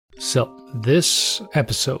So, this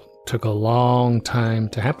episode took a long time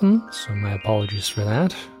to happen, so my apologies for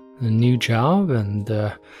that. A new job and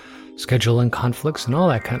scheduling conflicts and all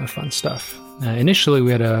that kind of fun stuff. Initially,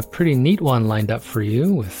 we had a pretty neat one lined up for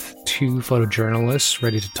you with two photojournalists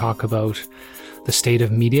ready to talk about the state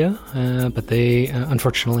of media, but they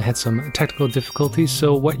unfortunately had some technical difficulties,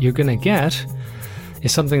 so what you're going to get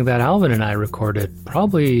is something that Alvin and I recorded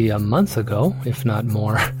probably a month ago, if not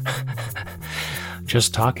more.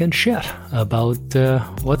 Just talking shit about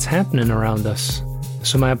what's happening around us.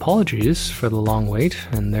 So my apologies for the long wait,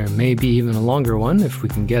 and there may be even a longer one if we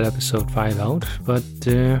can get episode 5 out, but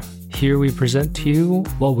here we present to you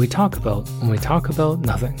what we talk about when we talk about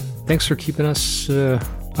nothing. Thanks for keeping us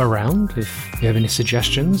around. If you have any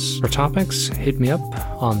suggestions for topics, hit me up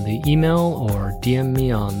on the email or DM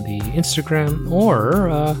me on the Instagram,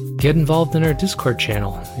 or get involved in our Discord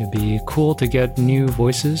channel. It'd be cool to get new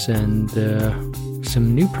voices and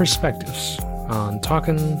some new perspectives on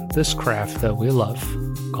talking this craft that we love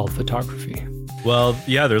called photography. Well,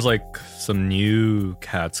 yeah, there's like some new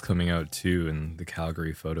cats coming out too in the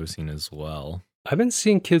Calgary photo scene as well. I've been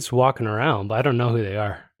seeing kids walking around, but I don't know who they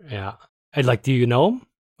are. Yeah. Do you know them?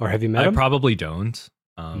 Or have you met them? I probably don't.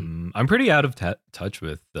 I'm pretty out of touch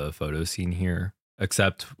with the photo scene here,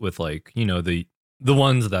 except with the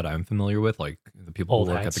ones that I'm familiar with, like the people Old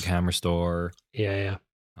who work hats. at the camera store. Yeah.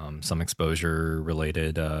 Some exposure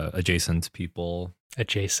related adjacent people.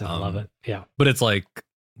 Adjacent, I love it. Yeah. But it's like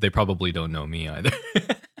they probably don't know me either.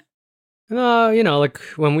 No, like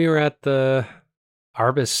when we were at the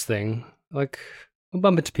Arbus thing, like we'll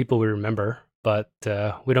bump into people we remember, but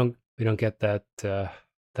we don't get that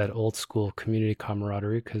old school community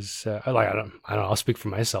camaraderie because I don't know, I'll speak for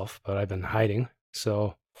myself, but I've been hiding,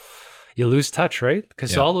 so you lose touch, right?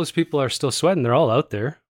 Because all those people are still sweating. They're all out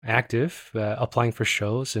there, active, applying for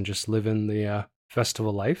shows and just living the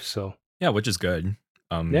festival life. So yeah, which is good.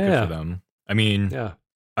 Good for them. I mean, yeah,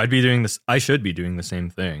 I'd be doing this. I should be doing the same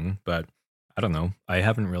thing, but I don't know. I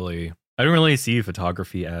don't really see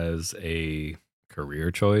photography as a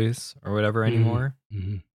career choice or whatever anymore.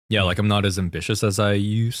 Mm-hmm. Yeah, like I'm not as ambitious as I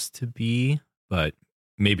used to be, but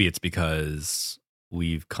maybe it's because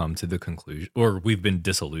we've come to the conclusion, or we've been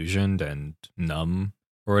disillusioned and numb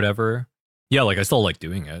or whatever. Yeah, like I still like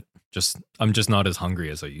doing it. I'm just not as hungry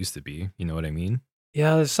as I used to be. You know what I mean?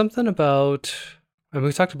 Yeah, there's something about,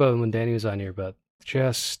 we talked about it when Danny was on here, but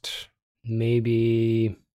just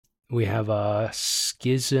maybe we have a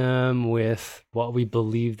schism with what we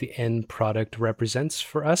believe the end product represents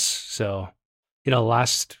for us. So,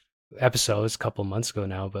 last episode was a couple months ago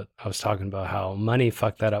now, but I was talking about how money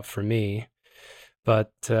fucked that up for me.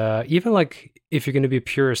 But even like if you're going to be a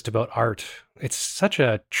purist about art, it's such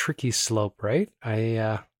a tricky slope, right?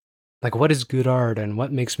 Like what is good art and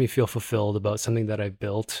what makes me feel fulfilled about something that I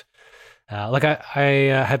built.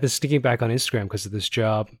 I have been sneaking back on Instagram because of this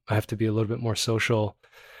job. I have to be a little bit more social.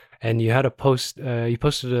 And you had a post, you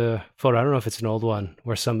posted a photo, I don't know if it's an old one,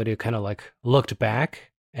 where somebody kind of like looked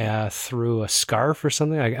back through a scarf or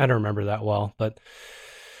something. I don't remember that well, but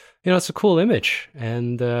it's a cool image.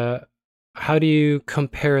 And how do you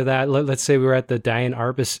compare that? Let's say we were at the Diane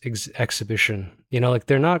Arbus exhibition.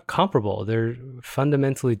 They're not comparable. They're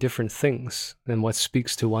fundamentally different things. And what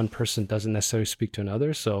speaks to one person doesn't necessarily speak to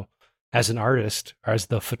another. So, as an artist or as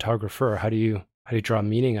the photographer, how do you draw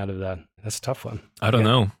meaning out of that? That's a tough one. I don't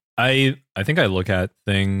know. I think I look at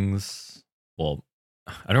things. Well,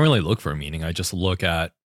 I don't really look for a meaning. I just look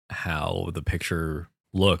at how the picture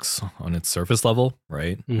looks on its surface level,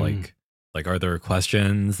 right? Mm. Like are there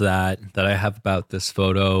questions that I have about this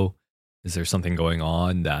photo? Is there something going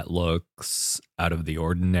on that looks out of the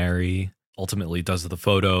ordinary? Ultimately, does the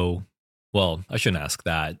photo, well, I shouldn't ask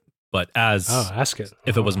that, but ask it.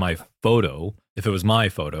 If it was my photo,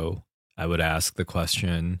 I would ask the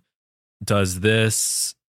question, does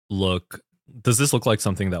this look like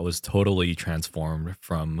something that was totally transformed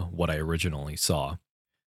from what I originally saw?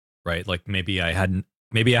 Right? Like maybe I had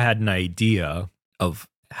an idea of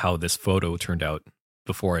how this photo turned out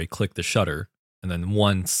before I clicked the shutter. And then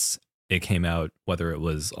once it came out, whether it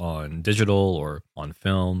was on digital or on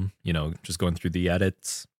film, just going through the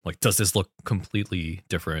edits, like, does this look completely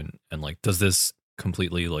different? And like, does this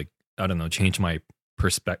completely, like, I don't know, change my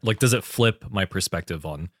perspective? Like, does it flip my perspective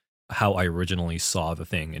on how I originally saw the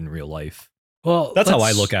thing in real life? Well, that's how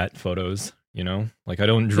I look at photos, like I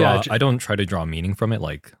don't draw, I don't try to draw meaning from it.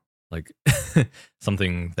 Like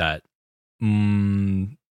something that,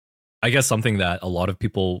 I guess something that a lot of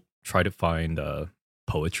people try to find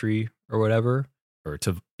poetry or whatever, or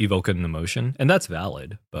to evoke an emotion. And that's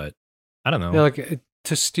valid, but I don't know. Yeah, like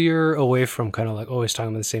to steer away from kind of like always talking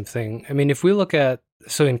about the same thing. I mean, if we look at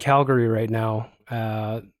so in Calgary right now,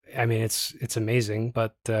 I mean, it's amazing,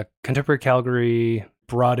 but Contemporary Calgary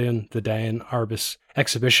brought in the Diane Arbus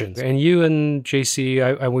exhibitions, and you and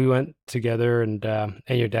JC, we went together, and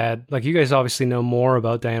your dad, like you guys obviously know more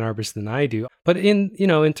about Diane Arbus than I do. But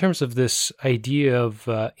in terms of this idea of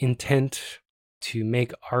intent to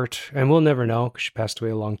make art, and we'll never know because she passed away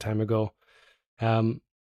a long time ago.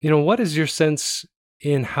 What is your sense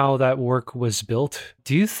in how that work was built?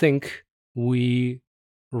 Do you think we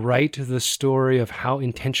write the story of how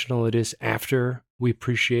intentional it is after we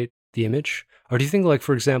appreciate the image? Or do you think, like,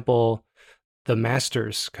 for example, the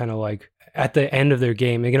masters kind of like at the end of their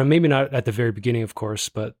game, maybe not at the very beginning, of course,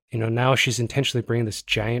 but, now she's intentionally bringing this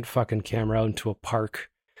giant fucking camera out into a park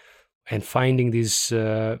and finding these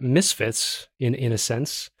misfits in a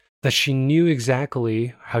sense that she knew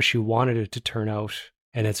exactly how she wanted it to turn out,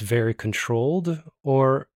 and it's very controlled?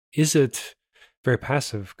 Or is it very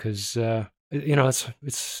passive? Because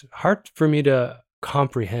it's hard for me to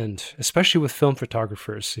comprehend, especially with film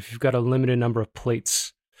photographers. If you've got a limited number of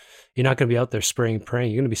plates, you're not going to be out there spraying and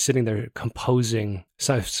praying. You're going to be sitting there composing.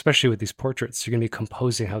 So especially with these portraits, you're going to be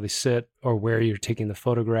composing how they sit, or where you're taking the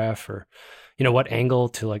photograph, or what angle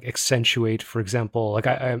to like accentuate. For example, like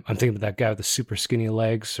I'm thinking about that guy with the super skinny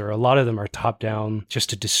legs, or a lot of them are top down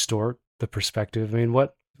just to distort the perspective. I mean,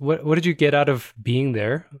 what did you get out of being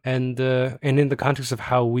there, and in the context of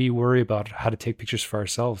how we worry about how to take pictures for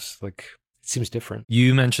ourselves? Like, it seems different.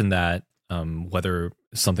 You mentioned that whether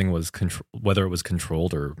something was whether it was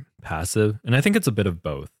controlled or passive, and I think it's a bit of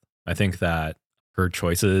both. I think that her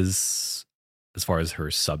choices, as far as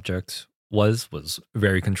her subject was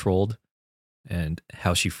very controlled, and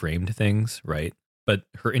how she framed things, right? But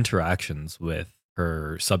her interactions with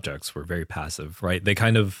her subjects were very passive, right?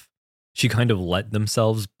 She kind of let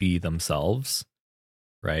themselves be themselves,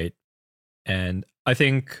 right? And I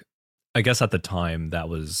guess at the time that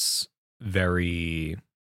was very,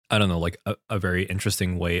 I don't know, like a very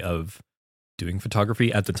interesting way of doing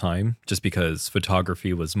photography at the time, just because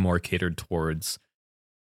photography was more catered towards,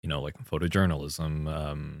 like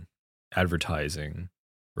photojournalism, advertising,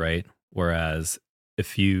 right? Whereas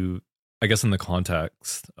I guess in the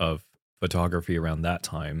context of photography around that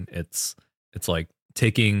time, it's like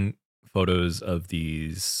taking photos of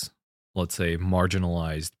these, let's say,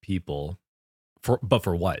 marginalized people, but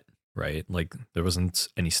for what, right? Like, there wasn't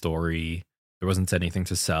any story, there wasn't anything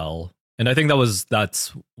to sell. And I think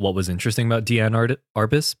that's what was interesting about Diane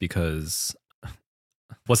Arbus, because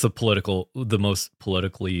what's the most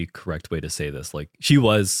politically correct way to say this? Like, she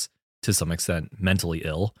was, to some extent, mentally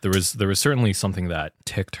ill. There was certainly something that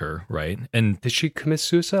ticked her, right? And did she commit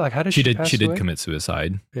suicide? Like, how did she pass She did away? commit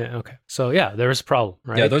suicide. Yeah. Okay. So yeah, there was a problem,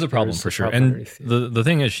 right? Yeah, there's a problem for sure. And the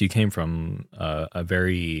thing is, she came from a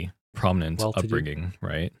very prominent upbringing,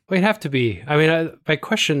 right? Well, it'd have to be. I mean, my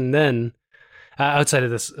question then, outside of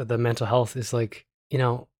this, the mental health, is like,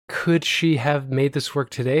 could she have made this work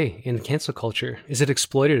today in cancel culture? Is it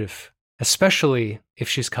exploitative, especially if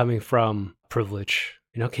she's coming from privilege?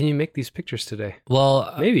 Can you make these pictures today?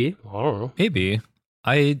 Well, maybe. I don't know. Maybe.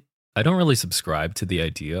 I don't really subscribe to the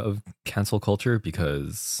idea of cancel culture,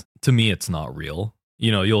 because to me it's not real.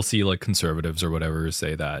 You'll see like conservatives or whatever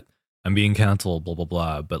say that I'm being canceled, blah, blah,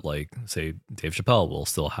 blah. But like, say Dave Chappelle will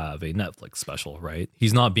still have a Netflix special, right?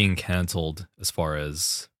 He's not being canceled as far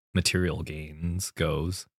as material gains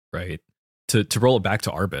goes, right? To roll it back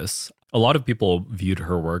to Arbus, a lot of people viewed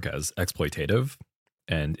her work as exploitative.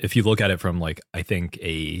 And if you look at it from like, I think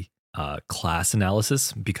a class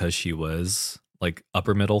analysis, because she was like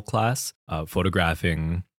upper middle class,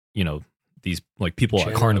 photographing, these like people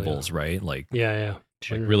at carnivals, right? Like, yeah.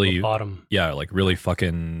 Like really bottom. Yeah, like really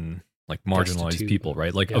fucking like marginalized people,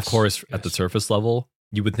 right? Like, of course, at the surface level,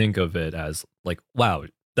 you would think of it as like, wow,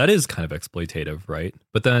 that is kind of exploitative, right?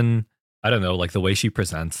 But then, I don't know, like the way she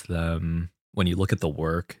presents them, when you look at the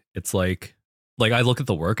work, it's like I look at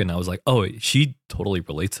the work and I was like, oh, she totally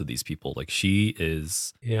relates to these people. Like, she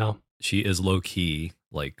is low key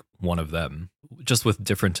like one of them, just with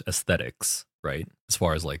different aesthetics, right? As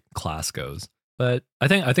far as like class goes. But I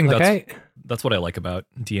think like that's what I like about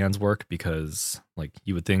Deanne's work, because like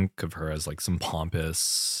you would think of her as like some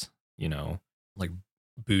pompous, like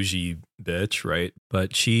bougie bitch, right?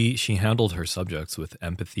 But she handled her subjects with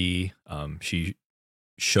empathy. She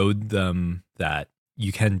showed them that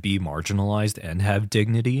you can be marginalized and have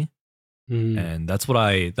dignity. And that's what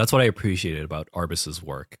I appreciated about Arbus's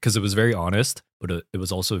work, because it was very honest, but it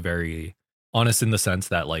was also very honest in the sense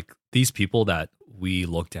that like these people that we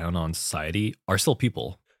look down on society are still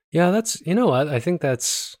people. Yeah, that's, what I think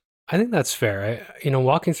that's fair.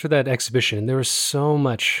 Walking through that exhibition, there was so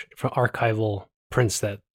much from archival prints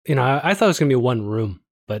that I thought it was gonna be one room,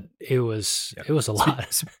 but it was Yeah. it was a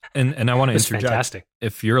lot. And I want to It was interject. fantastic.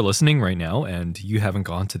 If you're listening right now and you haven't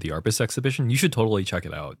gone to the Arbus exhibition, you should totally check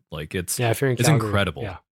it out. Like it's Yeah, if you're in it's Calgary, incredible.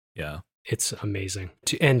 yeah, Yeah. it's amazing.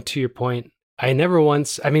 And to your point, I never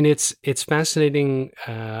once. I mean, it's fascinating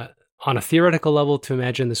on a theoretical level to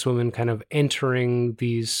imagine this woman kind of entering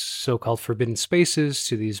these so-called forbidden spaces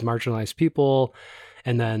to these marginalized people,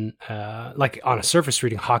 and then like on a surface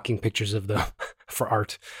reading, hawking pictures of them for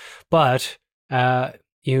art, but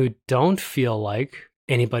you don't feel like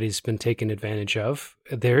anybody's been taken advantage of.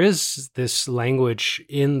 There is this language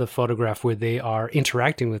in the photograph where they are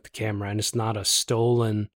interacting with the camera and it's not a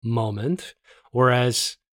stolen moment.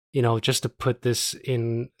 Whereas, just to put this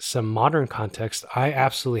in some modern context, I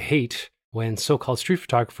absolutely hate when so-called street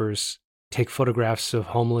photographers take photographs of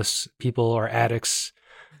homeless people or addicts.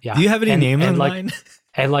 Yeah. Do you have any names in like, mind?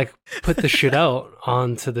 and like put the shit out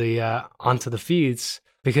onto the feeds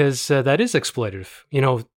because that is exploitative,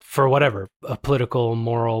 for whatever a political,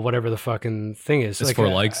 moral, whatever the fucking thing is. It's like, for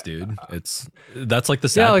likes, dude. That's like the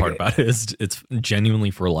sad part about it is it's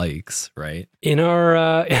genuinely for likes, right? In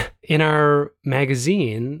our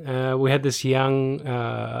magazine, we had this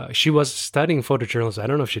young. She was studying photojournalism. I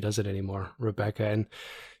don't know if she does it anymore, Rebecca, and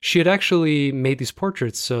she had actually made these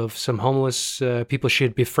portraits of some homeless people she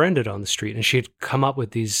had befriended on the street, and she had come up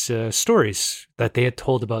with these stories that they had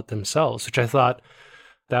told about themselves, which I thought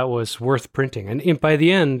that was worth printing. And by the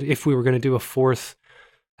end, if we were going to do a fourth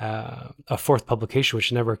publication,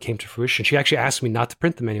 which never came to fruition, she actually asked me not to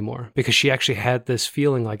print them anymore because she actually had this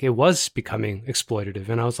feeling like it was becoming exploitative.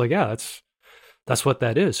 And I was like, yeah, that's what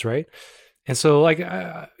that is, right? And so, like,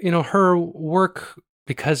 her work,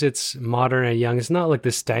 because it's modern and young, it's not like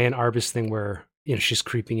this Diane Arbus thing where she's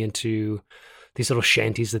creeping into these little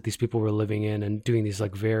shanties that these people were living in and doing these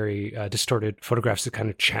like very distorted photographs to kind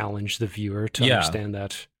of challenge the viewer to understand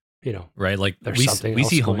that, right? Like we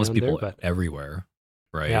see homeless people everywhere,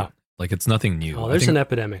 right? Yeah. Like it's nothing new. Oh, there's an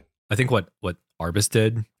epidemic. I think what Arbus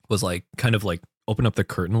did was like kind of like open up the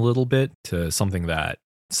curtain a little bit to something that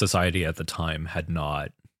society at the time had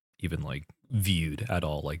not even like viewed at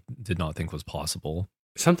all, like did not think was possible.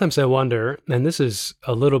 Sometimes I wonder, and this is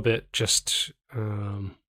a little bit just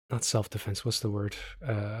not self-defense, what's the word?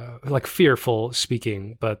 Like fearful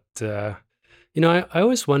speaking, but I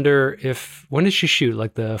always wonder when did she shoot?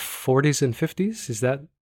 Like the 40s and 50s? Is that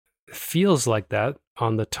feels like that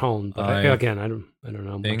on the tone? But I don't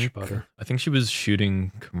know much about her. I think she was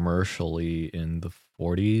shooting commercially in the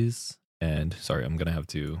 40s. And sorry, I'm gonna have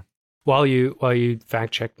to. While you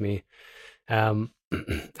fact checked me, I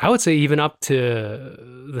would say even up to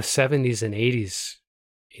the 70s and 80s.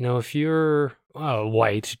 If you're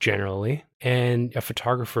white generally and a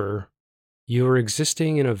photographer, you're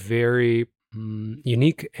existing in a very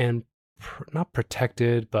unique and not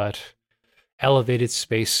protected, but elevated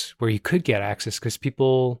space where you could get access because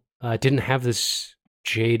people didn't have this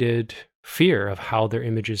jaded fear of how their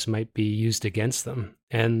images might be used against them.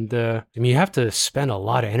 And you have to spend a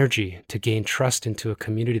lot of energy to gain trust into a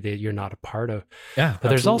community that you're not a part of. Yeah, but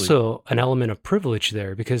there's also an element of privilege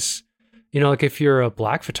there because, like if you're a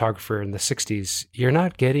black photographer in the 60s, you're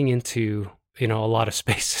not getting into, a lot of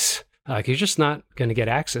spaces. Like you're just not going to get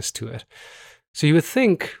access to it. So you would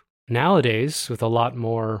think nowadays with a lot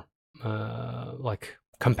more like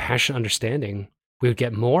compassion, understanding, we would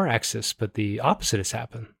get more access, but the opposite has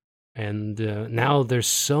happened. And now there's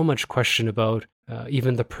so much question about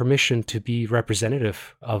even the permission to be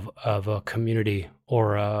representative of a community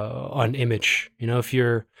or an image.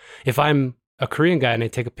 If I'm a Korean guy and I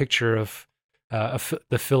take a picture of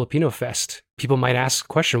the Filipino Fest, people might ask the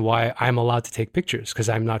question why I'm allowed to take pictures because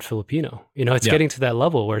I'm not Filipino. It's getting to that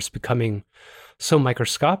level where it's becoming so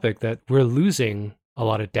microscopic that we're losing a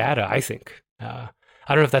lot of data, I think. I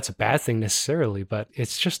don't know if that's a bad thing necessarily, but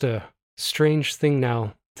it's just a strange thing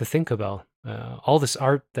now to think about. All this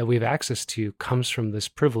art that we have access to comes from this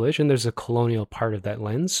privilege, and there's a colonial part of that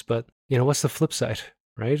lens. But, what's the flip side,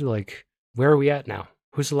 right? Like, where are we at now?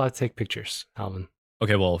 Who's allowed to take pictures, Alvin?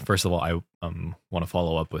 Okay, well, first of all, I want to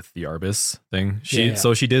follow up with the Arbus thing.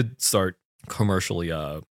 So she did start commercially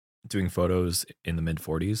doing photos in the mid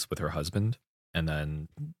 40s with her husband, and then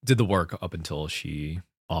did the work up until she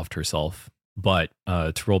offed herself. But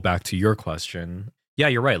to roll back to your question, yeah,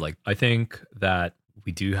 you're right. Like, I think that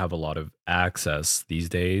we do have a lot of access these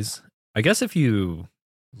days. I guess if you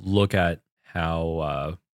look at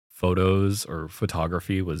how photos or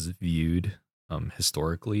photography was viewed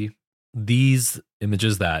historically, these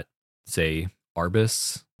images that, say,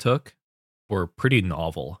 Arbus took were pretty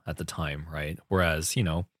novel at the time, right? Whereas,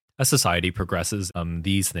 as society progresses,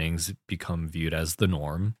 these things become viewed as the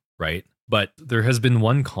norm, right? But there has been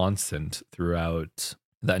one constant throughout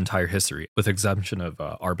that entire history, with exemption of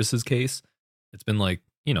Arbus's case. It's been like,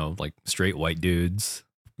 like straight white dudes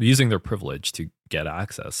using their privilege to get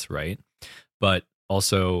access, right? But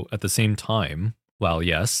also at the same time, while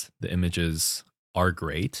yes, the images are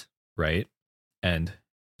great, right? And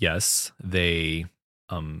yes, they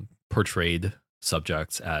portrayed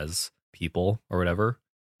subjects as people or whatever.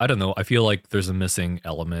 I don't know. I feel like there's a missing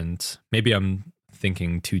element. Maybe I'm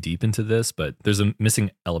thinking too deep into this, but there's a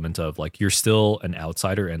missing element of like you're still an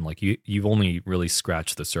outsider and like you've only really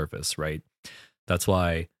scratched the surface, right? That's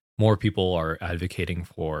why more people are advocating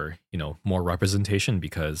for, more representation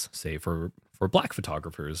because, say, for Black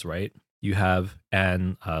photographers, right? You have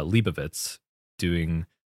Anne Leibovitz doing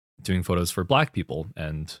photos for Black people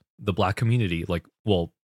and the Black community. Like,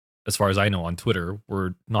 well, as far as I know on Twitter,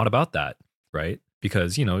 we're not about that, right?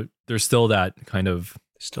 Because, there's still that kind of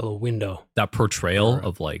still a window, that portrayal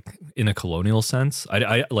of like in a colonial sense. I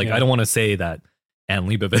don't want to say that Anne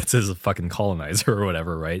Leibovitz is a fucking colonizer or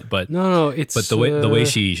whatever, right? But no, it's but the way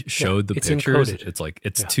she showed the pictures, encoded. it's like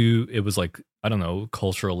too. It was like, I don't know,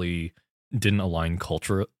 culturally didn't align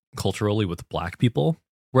culturally with Black people.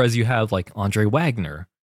 Whereas you have like Andre Wagner,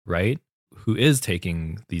 right, who is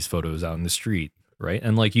taking these photos out in the street, right,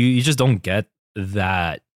 and like you just don't get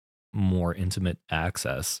that more intimate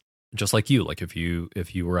access. Just like you, like if you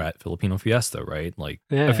were at Filipino Fiesta, right? Like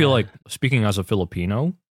I feel like, speaking as a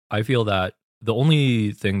Filipino, I feel that the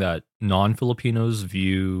only thing that non-Filipinos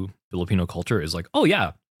view Filipino culture is like, oh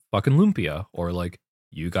yeah, fucking lumpia, or like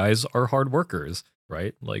you guys are hard workers,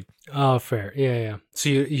 right? Like, oh, fair, yeah. So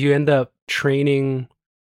you end up training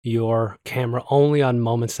your camera only on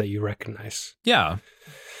moments that you recognize. Yeah,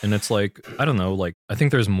 and it's like, I don't know, like I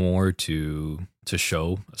think there's more to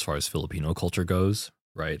show as far as Filipino culture goes,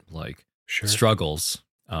 right? Like struggles,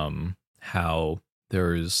 how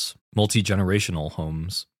there's multi-generational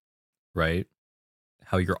homes, right?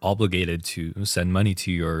 How you're obligated to send money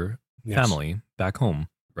to your family back home,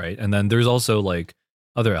 right? And then there's also like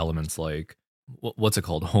other elements like what's it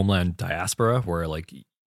called, homeland diaspora, where like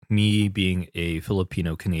me being a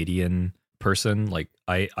Filipino Canadian person, like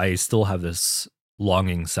I still have this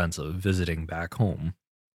longing sense of visiting back home,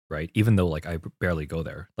 right? Even though like I barely go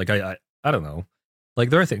there. Like I don't know. Like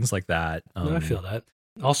there are things like that. No, I feel that.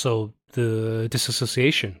 Also the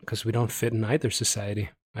disassociation because we don't fit in either society.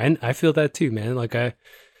 And I feel that too, man. Like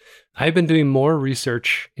I've been doing more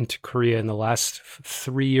research into Korea in the last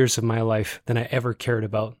 3 years of my life than I ever cared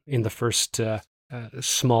about in the first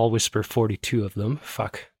small whisper 42 of them.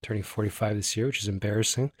 Fuck, turning 45 this year, which is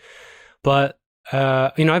embarrassing. But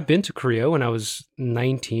I've been to Korea when I was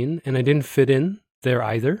 19, and I didn't fit in there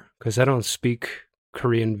either because I don't speak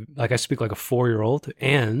Korean. Like I speak like a 4-year-old,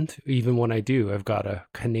 and even when I do, I've got a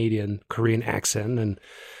Canadian Korean accent, and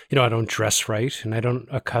I don't dress right, and I don't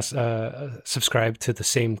subscribe to the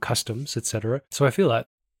same customs, etc. So I feel that.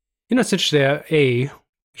 It's interesting.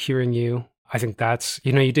 Hearing you, I think that's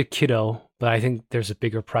you did Kiddo, but I think there's a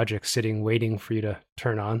bigger project sitting waiting for you to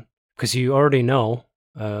turn on because you already know.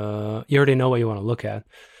 You already know what you want to look at.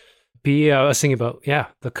 I was thinking about,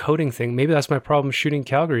 the coding thing. Maybe that's my problem shooting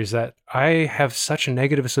Calgary, is that I have such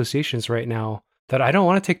negative associations right now that I don't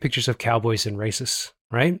want to take pictures of cowboys and racists,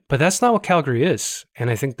 right? But that's not what Calgary is. And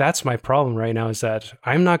I think that's my problem right now, is that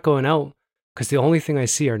I'm not going out because the only thing I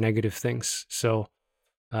see are negative things. So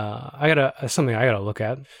something I gotta look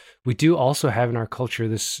at. We do also have in our culture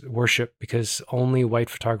this worship because only white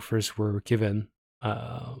photographers were given,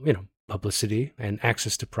 publicity and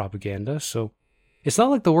access to propaganda. So it's not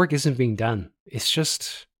like the work isn't being done. It's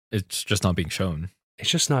just not being shown. It's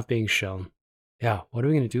just not being shown. Yeah. What are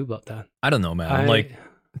we going to do about that? I don't know, man. Like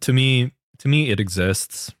to me, it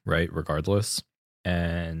exists, right? Regardless.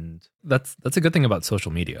 And that's a good thing about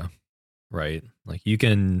social media, right? Like you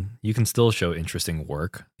can still show interesting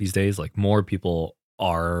work these days. Like more people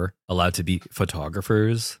are allowed to be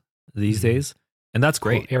photographers these days. And that's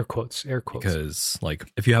great. Air quotes. Because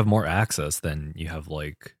like if you have more access, then you have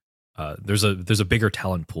like there's a bigger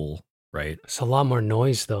talent pool, right? It's a lot more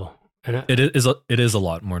noise though. And it is a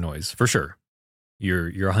lot more noise for sure.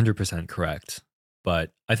 You're 100% correct.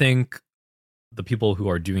 But I think the people who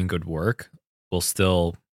are doing good work will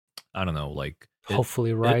still, I don't know, like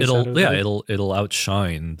hopefully rise. It'll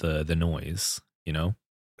outshine the noise,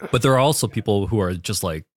 But there are also people who are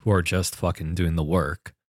just fucking doing the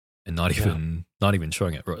work and not even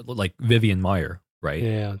showing it, like Vivian Maier, right?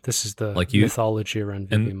 Yeah, this is the mythology around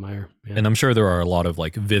Vivian Maier. Yeah. And I'm sure there are a lot of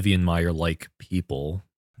like Vivian Maier like people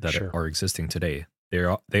that are existing today.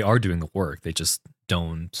 They are doing the work. They just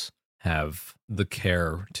don't have the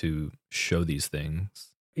care to show these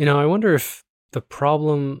things. I wonder if the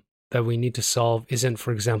problem that we need to solve isn't,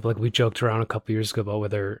 for example, like we joked around a couple years ago about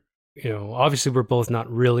whether, obviously we're both not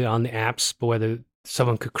really on the apps, but whether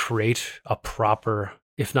someone could create a proper,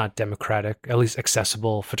 if not democratic, at least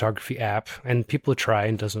accessible photography app. And people try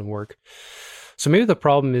and it doesn't work. So maybe the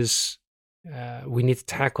problem is we need to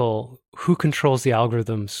tackle who controls the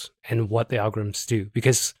algorithms and what the algorithms do.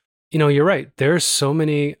 Because, you're right. There's so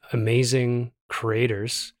many amazing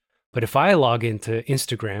creators. But if I log into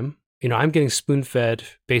Instagram, I'm getting spoon-fed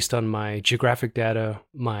based on my geographic data,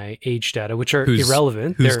 my age data, which are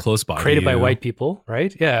irrelevant. Who's They're close by created by you. white people,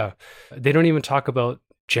 right? Yeah. They don't even talk about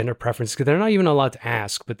gender preference because they're not even allowed to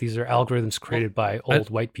ask, but these are algorithms created by old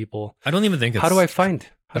white people. I don't even think it's... How do I find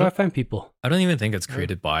people? I don't even think it's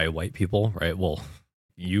created by white people, right? Well,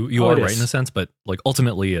 you are right in a sense, but like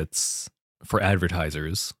ultimately it's for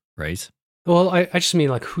advertisers, right? Well, I just mean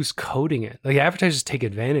like who's coding it? Like advertisers take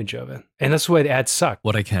advantage of it. And that's why the ads suck.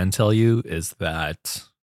 What I can tell you is that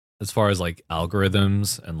as far as like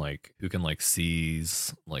algorithms and like who can like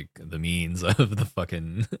seize like the means of the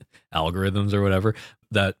fucking algorithms or whatever,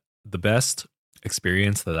 that the best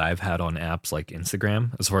experience that I've had on apps like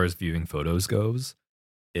Instagram, as far as viewing photos goes,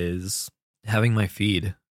 is having my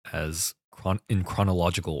feed as in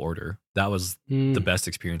chronological order. That was the best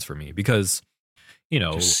experience for me because,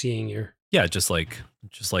 just seeing your... Yeah, just like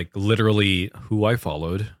literally who I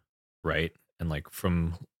followed, right? And like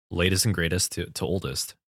from latest and greatest to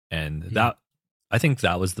oldest. And that, I think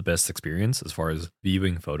that was the best experience as far as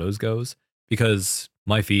viewing photos goes, because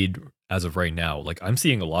my feed as of right now, like I'm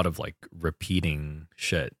seeing a lot of like repeating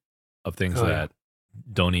shit of things that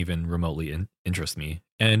don't even remotely interest me.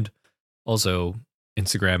 And also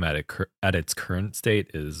Instagram at its current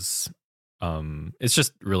state is, it's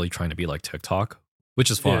just really trying to be like TikTok, which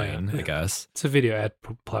is fine, I guess. It's a video ad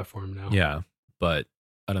platform now. Yeah, but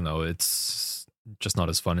I don't know. It's just not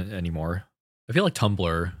as fun anymore. I feel like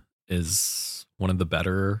Tumblr is one of the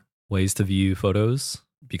better ways to view photos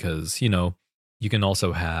because, you can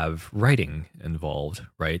also have writing involved,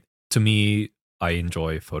 right? To me, I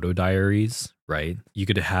enjoy photo diaries, right? You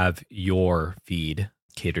could have your feed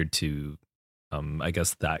catered to, I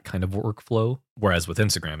guess, that kind of workflow. Whereas with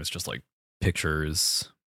Instagram, it's just like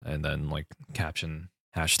pictures and then like caption,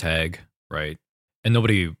 hashtag, right? And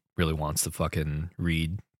nobody really wants to fucking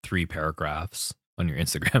read 3 paragraphs on your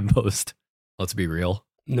Instagram post. Let's be real.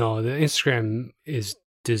 No, the Instagram is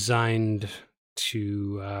designed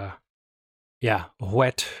to,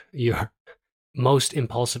 whet your most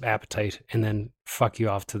impulsive appetite and then fuck you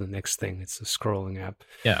off to the next thing. It's a scrolling app.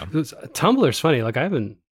 Yeah. Tumblr's funny. Like I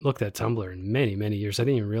haven't looked at Tumblr in many, many years. I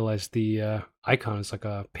didn't even realize the icon is like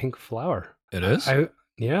a pink flower. It is?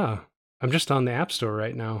 Yeah. I'm just on the App Store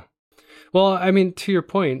right now. Well, I mean, to your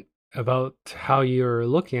point about how you're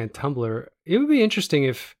looking at Tumblr, it would be interesting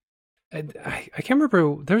if, I can't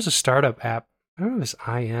remember, there was a startup app, I don't know if it's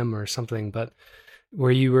IM or something, but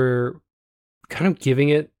where you were kind of giving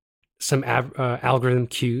it some algorithm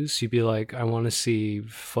cues. You'd be like, I want to see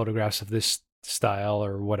photographs of this style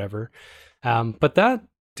or whatever. But that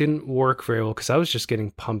didn't work very well because I was just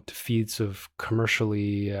getting pumped feeds of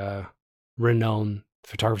commercially renowned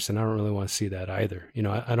photographers, and I don't really want to see that either.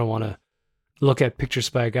 I don't want to look at pictures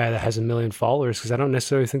by a guy that has 1 million followers because I don't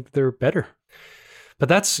necessarily think that they're better. But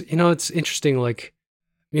that's, it's interesting. Like,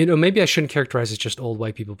 maybe I shouldn't characterize it as just old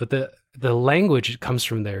white people, but the language comes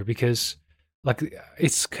from there because, like,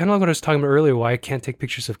 it's kind of like what I was talking about earlier, why I can't take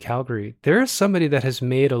pictures of Calgary. There is somebody that has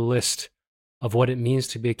made a list of what it means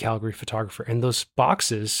to be a Calgary photographer. And those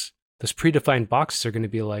boxes, those predefined boxes are going to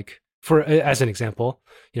be like, as an example,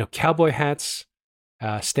 cowboy hats,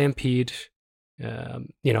 Stampede,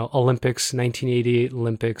 Olympics, 1988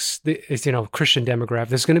 Olympics, Christian demographic.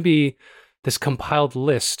 There's going to be this compiled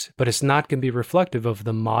list, but it's not going to be reflective of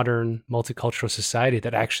the modern multicultural society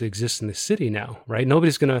that actually exists in the city now, right?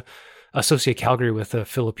 Nobody's going to associate Calgary with a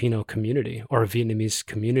Filipino community or a Vietnamese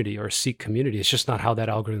community or a Sikh community. It's just not how that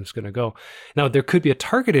algorithm is going to go. Now, there could be a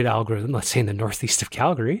targeted algorithm, let's say in the northeast of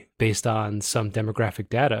Calgary, based on some demographic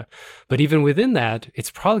data. But even within that, it's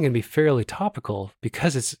probably going to be fairly topical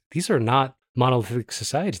because these are not monolithic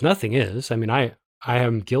societies. Nothing is. I mean, I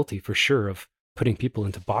am guilty for sure of putting people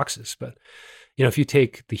into boxes. But, if you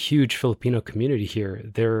take the huge Filipino community here,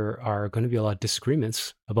 there are going to be a lot of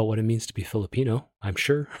disagreements about what it means to be Filipino, I'm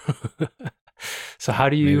sure. So how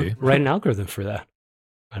do you write an algorithm for that?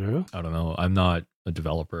 I don't know. I'm not a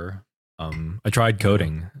developer. I tried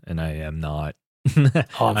coding and I am not.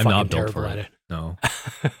 I'm not built terrible for at it. it. No,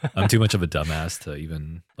 I'm too much of a dumbass to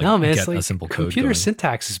even get a simple code computer going.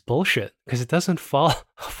 syntax is bullshit because it doesn't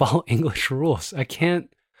follow English rules. I can't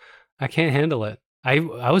handle it.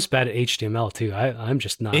 I was bad at HTML too. I'm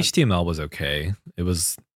just not. HTML was okay. It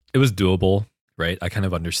was it was doable, right? I kind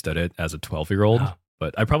of understood it as a 12-year-old, Uh,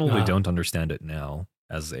 but I probably uh, don't understand it now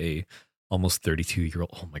as a almost 32-year-old.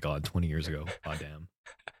 Oh my god, 20 years ago. God damn.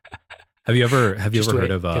 Have you just ever heard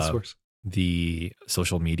wait, of it gets worse. the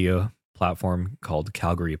social media platform called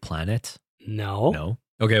Calgary Planet? No, No.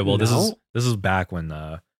 Okay, well no. this is back when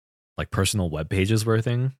like personal web pages were a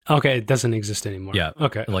thing. Okay, it doesn't exist anymore. Yeah,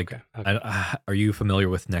 Okay, like okay, okay. are you familiar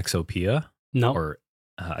with Nexopia? No. Or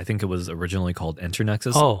I think it was originally called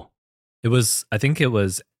Internexus. Oh, I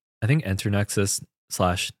think Internexus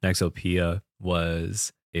slash Nexopia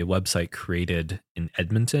was a website created in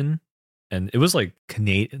Edmonton, and it was like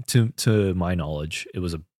Canadian. To my knowledge, it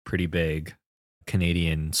was a pretty big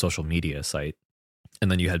Canadian social media site. And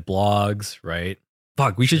then you had blogs, right?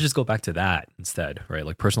 Fuck, we should just go back to that instead, right?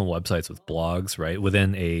 Like personal websites with blogs, right?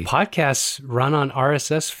 Within a podcasts run on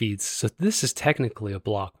RSS feeds, so this is technically a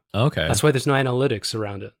blog. okay, That's why there's no analytics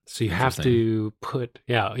around it. So you have Interesting. to put,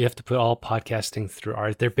 you have to put all podcasting through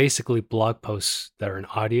art. They're basically blog posts that are in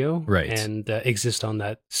audio, Right. and exist on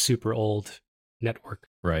that super old network.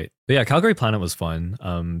 right. But yeah, Calgary Planet was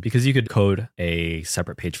fun because you could code a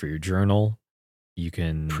separate page for your journal. You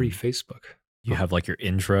can Pre-Facebook. you have like your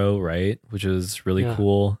intro, right? Which is really Yeah.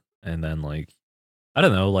 cool. And then like I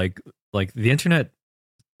don't know, like the internet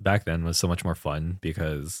back then was so much more fun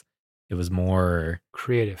because it was more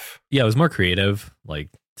Creative. it was more creative, like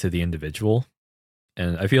to the individual.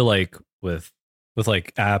 And I feel like with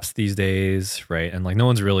like apps these days, right? And like no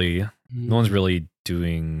one's really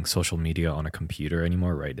doing social media on a computer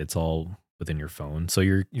anymore, right? It's all within your phone. So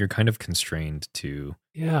you're kind of constrained to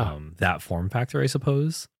Yeah. that form factor, I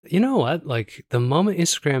suppose. You know what? Like the moment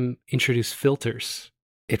Instagram introduced filters,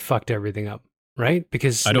 it fucked everything up, right?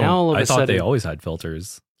 Because now all of I a thought sudden, they always had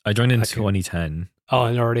filters. I joined in Okay. 2010. oh,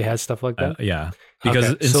 and it already has stuff like that. Yeah,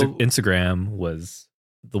 because Okay, so Instagram was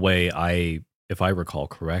the way if I recall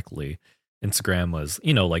correctly, Instagram was,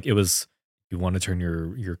 like it was, you want to turn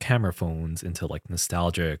your camera phones into like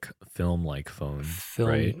nostalgic film like phones, film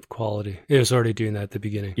right? quality, it was already doing that at the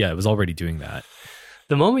beginning. Yeah, it was already doing that.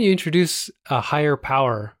 The moment you introduce a higher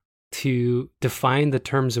power to define the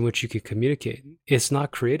terms in which you can communicate, it's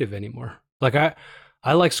not creative anymore. Like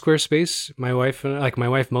I like Squarespace. My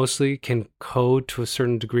wife mostly can code to a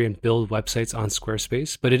certain degree and build websites on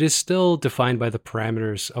Squarespace, but it is still defined by the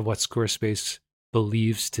parameters of what Squarespace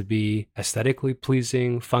believes to be aesthetically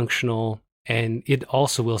pleasing, functional, and it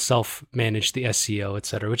also will self-manage the SEO, et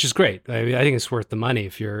cetera, which is great. I mean, I think it's worth the money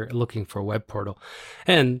if you're looking for a web portal.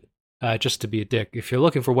 And just to be a dick, if you're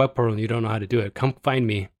looking for a web portal and you don't know how to do it, come find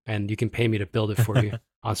me and you can pay me to build it for you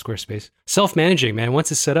on Squarespace. Self-managing, man.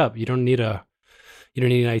 Once it's set up, you don't need an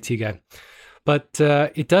IT guy. But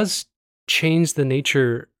it does change the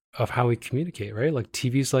nature of how we communicate, right? Like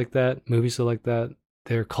TV's like that, movies are like that.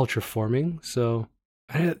 They're culture forming. So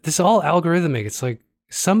this is all algorithmic. It's like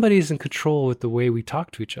somebody's in control with the way we talk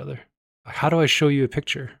to each other. Like, how do I show you a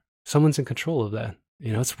picture? Someone's in control of that.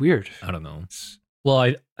 It's weird. I don't know. Well,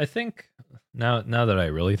 I think now that I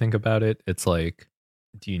really think about it, it's like,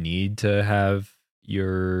 do you need to have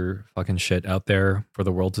your fucking shit out there for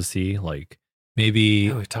the world to see? Like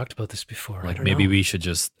maybe we've talked about this before. Like maybe we should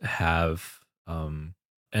just have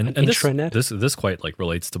and intranet. This quite like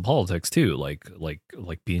relates to politics too. Like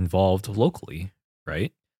be involved locally,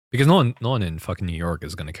 right? Because no one in fucking New York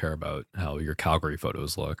is going to care about how your Calgary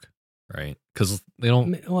photos look, right? Because they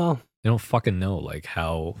don't fucking know like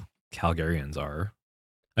how Calgarians are.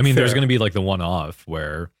 I mean, there's going to be like the one off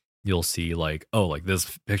where you'll see like, oh, like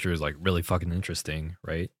this picture is like really fucking interesting,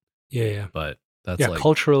 right? Yeah. But that's like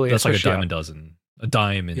culturally, that's like a dime a dozen, a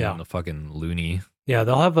dime in a fucking loony. Yeah,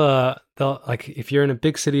 they'll like if you're in a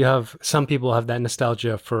big city, you have some people have that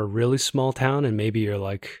nostalgia for a really small town, and maybe you're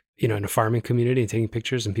like in a farming community and taking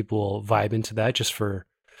pictures, and people will vibe into that just for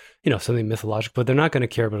something mythological. But they're not going to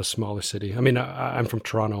care about a smaller city. I mean, I'm from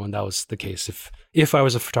Toronto, and that was the case. If I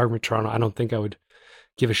was a photographer in Toronto, I don't think I would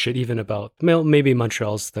give a shit even about maybe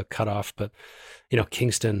Montreal's the cutoff, but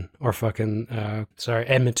Kingston or fucking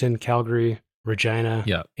Edmonton, Calgary, Regina,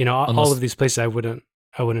 all of these places I wouldn't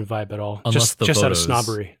vibe at all. Just out of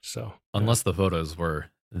snobbery. So unless the photos were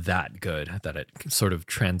that good that it sort of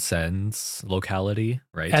transcends locality,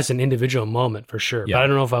 right? As an individual moment for sure. Yeah. But I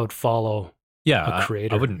don't know if I would follow a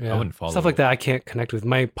creator. I wouldn't follow stuff like that. I can't connect with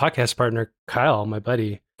my podcast partner, Kyle, my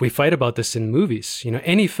buddy. We fight about this in movies.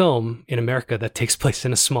 Any film in America that takes place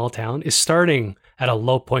in a small town is starting at a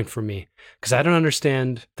low point for me because I don't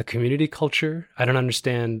understand the community culture. I don't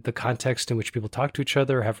understand the context in which people talk to each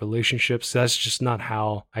other, have relationships. That's just not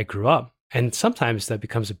how I grew up. And sometimes that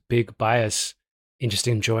becomes a big bias in just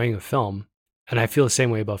enjoying a film. And I feel the same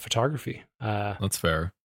way about photography. That's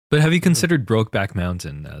fair. But have you considered Brokeback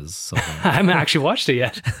Mountain as something? I haven't actually watched it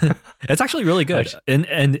yet. It's actually really good.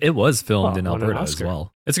 And it was filmed in won an Alberta as Oscar.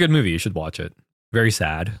 well. It's a good movie. You should watch it. Very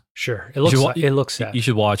sad. Sure, it You should looks wa- it looks sad. You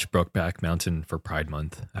should watch Brokeback Mountain for Pride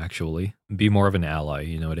Month, actually. Be more of an ally,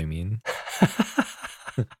 you know what I mean?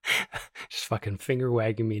 Just fucking finger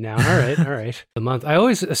wagging me now. All right. The month. I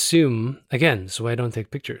always assume, again, so I don't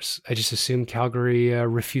take pictures. I just assume Calgary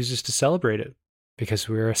refuses to celebrate it because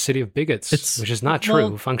we're a city of bigots, which is not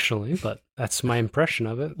true functionally, but that's my impression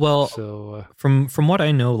of it. Well, so from what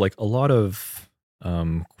I know, like a lot of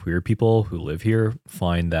queer people who live here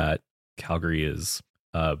find that Calgary is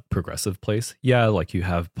a progressive place. Yeah, like you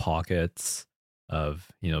have pockets of,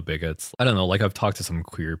 bigots. I don't know, like I've talked to some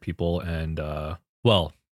queer people and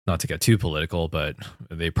well, not to get too political, but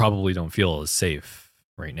they probably don't feel as safe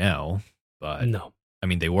right now. But no. I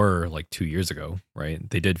mean, they were like 2 years ago, right?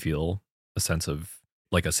 They did feel a sense of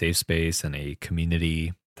like a safe space and a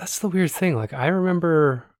community. That's the weird thing. Like I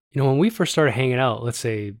remember, when we first started hanging out, let's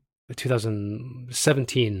say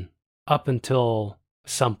 2017, up until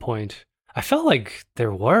some point, I felt like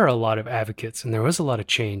there were a lot of advocates and there was a lot of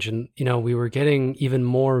change. And, we were getting even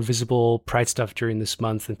more visible Pride stuff during this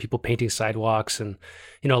month and people painting sidewalks and,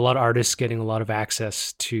 a lot of artists getting a lot of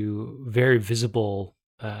access to very visible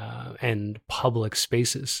and public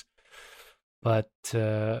spaces. But,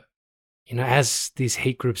 as these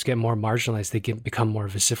hate groups get more marginalized, they become more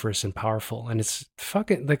vociferous and powerful. And it's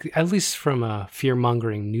fucking, like, at least from a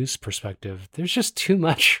fear-mongering news perspective, there's just too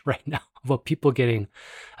much right now about people getting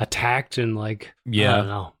attacked and like, yeah, I don't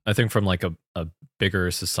know. I think from like a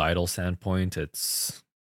bigger societal standpoint, it's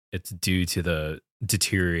due to the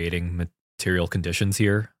deteriorating material conditions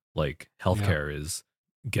here. Like healthcare is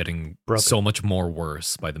getting broken, so much more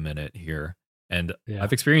worse by the minute here. And Yeah.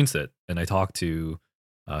 I've experienced it. And I talked to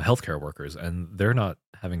healthcare workers and they're not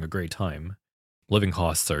having a great time. Living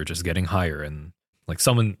costs are just getting higher and like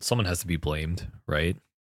someone has to be blamed, right?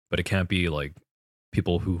 But it can't be like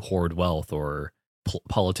people who hoard wealth or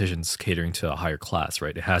politicians catering to a higher class,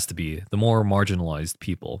 right? It has to be the more marginalized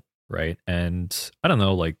people, right? And I don't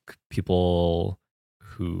know, like people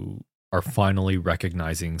who are finally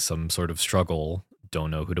recognizing some sort of struggle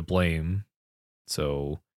don't know who to blame.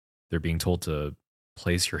 So they're being told to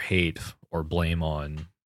place your hate or blame on,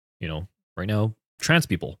 right now, trans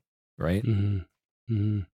people, right? Mm-hmm.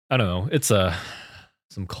 Mm-hmm. I don't know. It's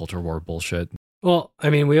some culture war bullshit. Well, I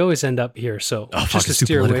mean, we always end up here, so just to it's too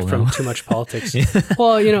steer away political from now. too much politics. Yeah.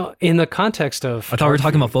 Well, in the context of, I thought we were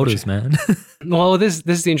talking about photos, man. Well, this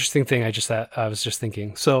is the interesting thing. I was just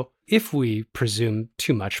thinking. So, if we presume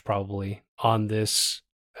too much, probably on this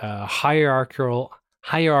hierarchical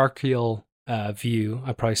view,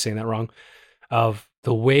 I'm probably saying that wrong, of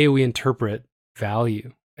the way we interpret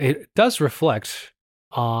value, it does reflect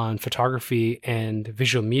on photography and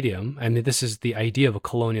visual medium. I mean, this is the idea of a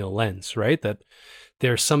colonial lens, right? That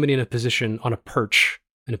there's somebody in a position on a perch,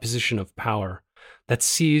 in a position of power, that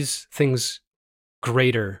sees things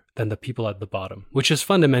greater than the people at the bottom, which is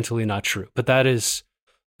fundamentally not true. But that is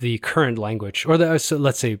the current language, or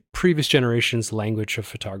let's say previous generations' language of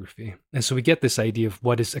photography. And so we get this idea of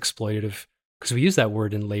what is exploitative, because we use that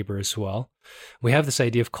word in labor as well. We have this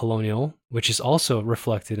idea of colonial, which is also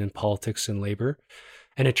reflected in politics and labor.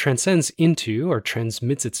 And it transcends into or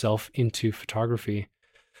transmits itself into photography.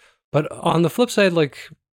 But on the flip side, like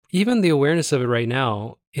even the awareness of it right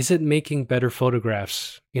now, is it making better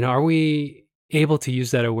photographs? Are we able to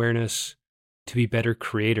use that awareness to be better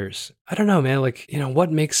creators? I don't know, man. Like,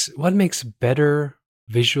 what makes better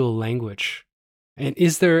visual language? And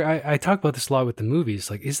is there, I talk about this a lot with the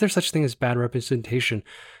movies, like, is there such thing as bad representation?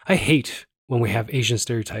 I hate when we have Asian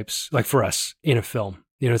stereotypes, like for us in a film.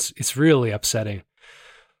 It's really upsetting.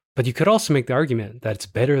 But you could also make the argument that it's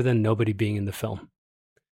better than nobody being in the film.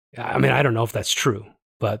 I mean, I don't know if that's true,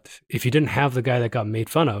 but if you didn't have the guy that got made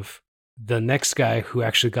fun of, the next guy who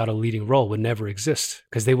actually got a leading role would never exist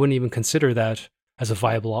because they wouldn't even consider that as a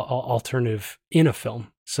viable alternative in a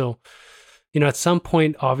film. So, at some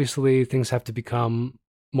point, obviously, things have to become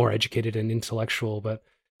more educated and intellectual, but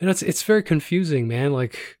it's very confusing, man.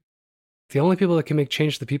 Like, the only people that can make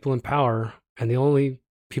change are the people in power, and the only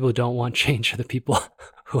people who don't want change are the people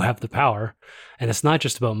who have the power. And it's not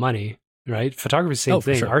just about money, right? Photography is the same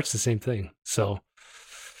thing. Sure. Art's the same thing. So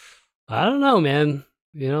I don't know, man.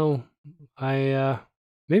 Maybe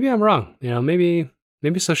I'm wrong. Maybe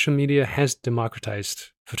social media has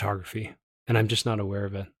democratized photography and I'm just not aware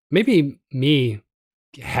of it. Maybe me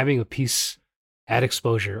having a piece at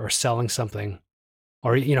exposure or selling something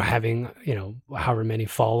or, having, however many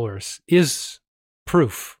followers is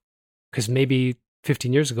proof. Because maybe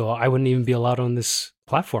 15 years ago, I wouldn't even be allowed on this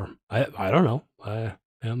platform. I don't know.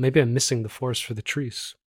 Maybe I'm missing the forest for the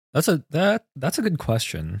trees. That's a good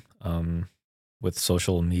question. With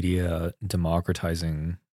social media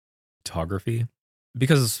democratizing photography,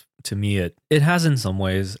 because to me it has in some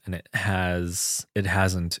ways, and it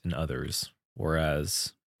hasn't in others.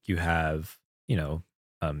 Whereas you have,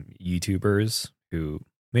 YouTubers who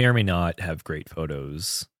may or may not have great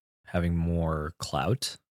photos having more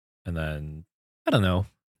clout, and then I don't know.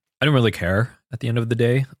 I don't really care at the end of the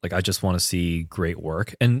day. Like I just want to see great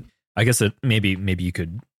work. And I guess that maybe you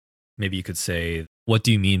could say, what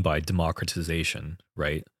do you mean by democratization,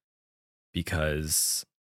 right? Because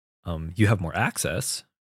you have more access,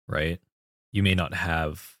 right? You may not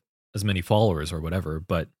have as many followers or whatever,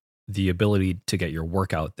 but the ability to get your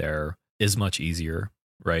work out there is much easier,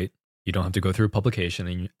 right? You don't have to go through a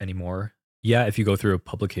publication anymore. Yeah, if you go through a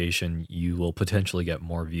publication, you will potentially get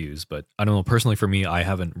more views. But I don't know, personally for me, I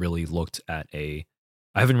haven't really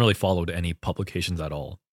followed any publications at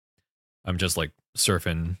all. I'm just like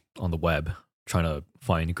surfing on the web, trying to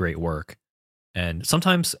find great work. And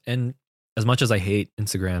sometimes, and as much as I hate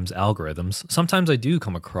Instagram's algorithms, sometimes I do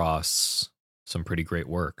come across some pretty great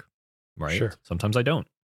work, right? Sure. Sometimes I don't.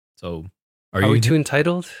 So are we too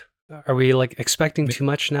entitled? Are we like expecting too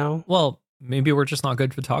much now? Well, maybe we're just not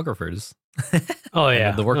good photographers. Oh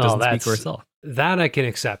yeah. The work doesn't speak for itself. That I can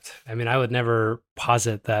accept. I mean, I would never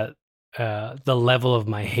posit that the level of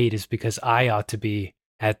my hate is because I ought to be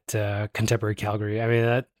at Contemporary Calgary. I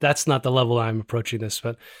mean, that's not the level I'm approaching this,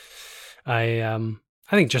 but I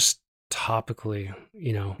think just topically,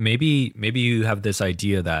 maybe you have this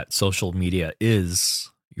idea that social media is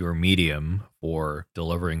your medium for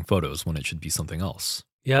delivering photos when it should be something else.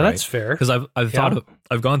 Yeah, right? That's fair. Because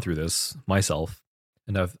I've gone through this myself,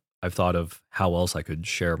 and I've thought of how else I could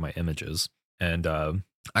share my images, and I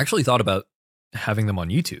actually thought about having them on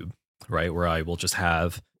YouTube, right, where I will just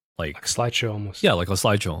have like a slideshow almost. Yeah, like a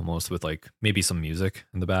slideshow almost with like maybe some music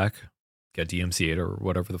in the back, get DMCA'd or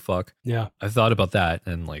whatever the fuck. Yeah. I've thought about that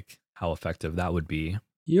and like how effective that would be.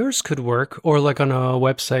 Yours could work, or like on a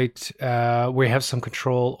website where you have some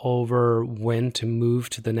control over when to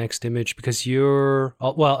move to the next image, because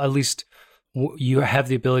at least you have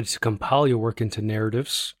the ability to compile your work into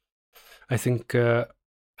narratives. I think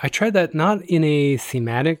I tried that not in a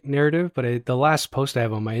thematic narrative, but the last post I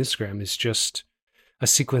have on my Instagram is just a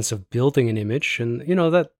sequence of building an image, and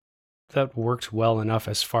that worked well enough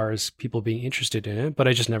as far as people being interested in it, but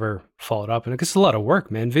I just never followed up. And it's a lot of work,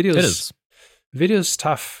 man. Video's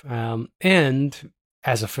tough. And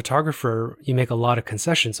as a photographer, you make a lot of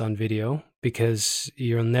concessions on video because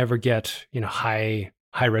you'll never get, high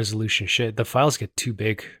resolution shit. The files get too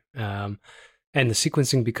big. And the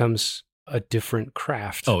sequencing becomes a different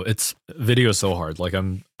craft. Oh, video is so hard. Like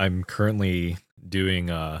I'm currently doing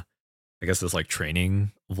I guess this like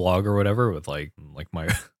training vlog or whatever with like my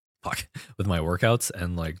with my workouts,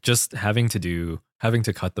 and like just having to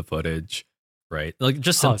cut the footage, right? Like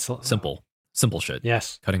just simple shit.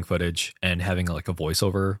 Yes. Cutting footage and having like a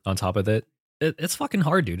voiceover on top of it. It's fucking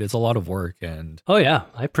hard, dude. It's a lot of work. And oh yeah,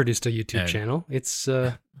 I produced a YouTube channel. It's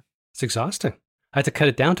exhausting. I had to cut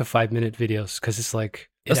it down to 5-minute videos because it's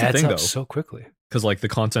like it adds up so quickly. Because like the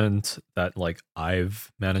content that like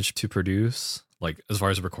I've managed to produce, like as far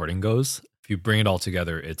as recording goes, if you bring it all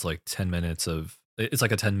together, it's like 10 minutes it's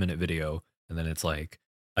like a 10-minute video. And then it's like,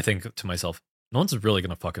 I think to myself, no one's really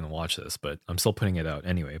going to fucking watch this, but I'm still putting it out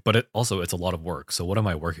anyway. But it's a lot of work. So what am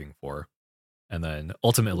I working for? And then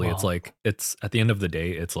ultimately it's like, it's at the end of the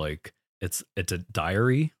day, it's like, it's a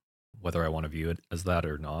diary, whether I want to view it as that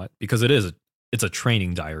or not, because it's a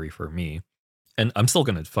training diary for me. And I'm still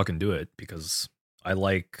going to fucking do it because I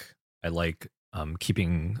like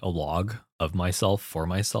keeping a log of myself for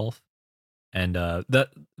myself. And that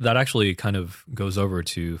actually kind of goes over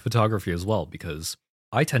to photography as well, because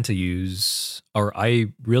I tend to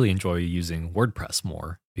I really enjoy using WordPress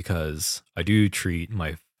more, because I do treat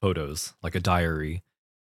my photos like a diary.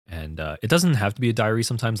 And it doesn't have to be a diary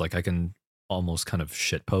sometimes. Like I can almost kind of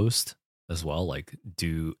shit post as well, like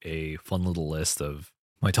do a fun little list of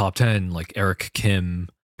my top 10, like Eric Kim,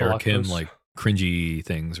 like cringy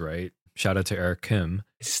things, right? Shout out to Eric Kim.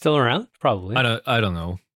 Is he still around? Probably. I don't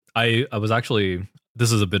know. I was actually,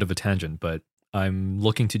 this is a bit of a tangent, but I'm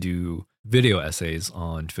looking to do video essays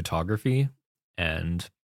on photography. And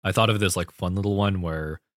I thought of this like fun little one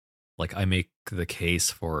where like I make the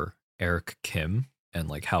case for Eric Kim and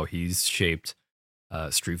like how he's shaped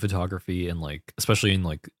street photography, and like especially in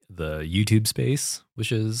like the YouTube space,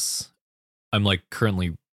 which is, I'm like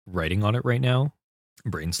currently writing on it right now,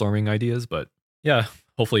 brainstorming ideas. But yeah,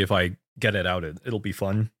 hopefully if I get it out, it'll be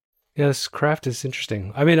fun. Yeah, this craft is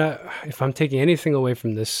interesting. I mean, if I'm taking anything away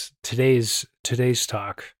from this today's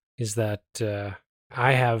talk, is that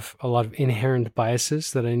I have a lot of inherent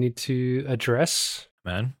biases that I need to address.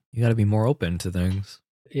 Man, you got to be more open to things.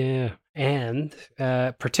 Yeah, and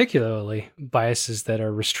particularly biases that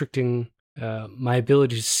are restricting my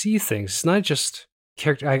ability to see things. It's not just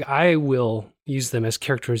character. I will use them as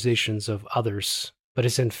characterizations of others, but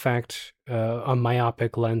it's in fact a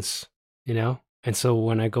myopic lens, you know? And so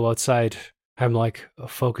when I go outside, I'm like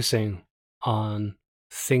focusing on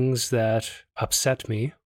things that upset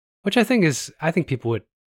me, which I think people would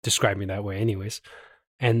describe me that way anyways.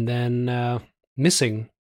 And then missing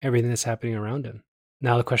everything that's happening around him.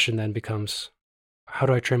 Now the question then becomes, how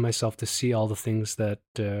do I train myself to see all the things that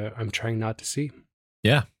I'm trying not to see?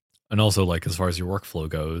 Yeah. And also, like, as far as your workflow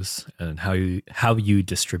goes and how you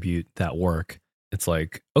distribute that work, it's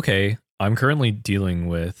like, okay, I'm currently dealing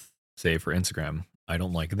with, say, for Instagram, I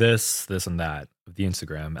don't like this and that of the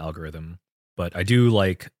Instagram algorithm, but I do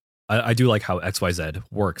like how XYZ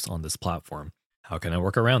works on this platform. How can I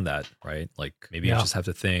work around that, right? Like, maybe you just have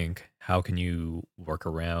to think, how can you work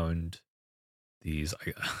around these,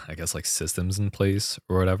 I guess, like systems in place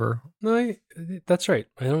or whatever? No, that's right.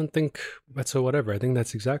 I don't think that's a whatever. I think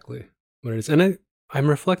that's exactly what it is. And I'm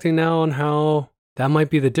reflecting now on how that might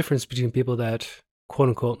be the difference between people that quote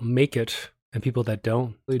unquote make it and people that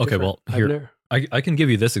don't. Really okay, well, here, I can give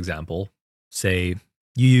you this example. Say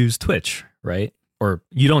you use Twitch, right? Or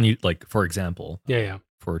you don't use, like, for example,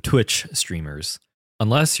 for Twitch streamers,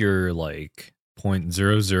 unless you're like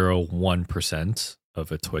 0.001%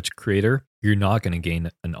 of a Twitch creator, you're not going to gain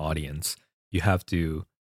an audience. You have to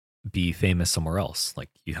be famous somewhere else. Like,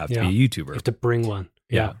 you have to be a YouTuber. You have to bring one.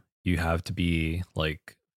 Yeah. You have to be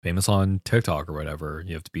like famous on TikTok or whatever.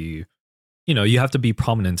 You have to be, you have to be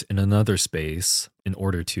prominent in another space in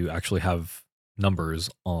order to actually have numbers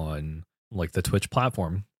on like the Twitch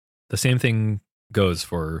platform. The same thing goes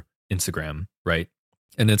for Instagram, right?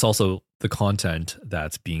 And it's also the content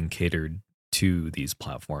that's being catered to these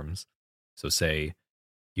platforms. So say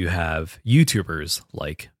you have YouTubers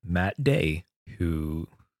like Matt Day, who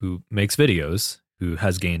makes videos, who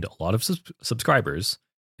has gained a lot of subscribers,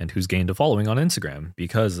 and who's gained a following on Instagram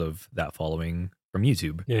because of that following from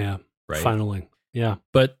YouTube. Yeah. Right. Funneling. Yeah.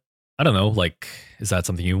 But I don't know, like, is that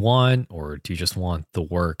something you want, or do you just want the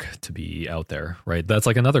work to be out there? Right. That's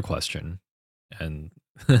like another question. And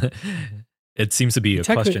it seems to be a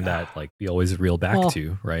question that like we always reel back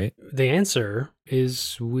to, right? The answer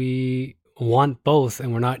is we want both,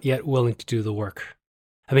 and we're not yet willing to do the work.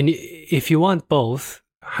 I mean, if you want both,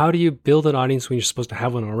 how do you build an audience when you're supposed to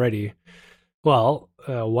have one already? Well,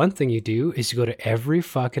 one thing you do is you go to every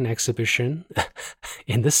fucking exhibition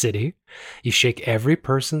in the city. You shake every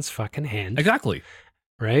person's fucking hand. Exactly.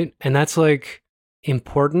 Right? And that's like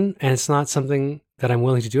important, and it's not something that I'm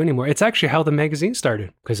willing to do anymore. It's actually how the magazine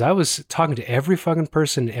started, because I was talking to every fucking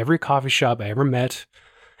person, every coffee shop I ever met.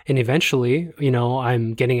 And eventually,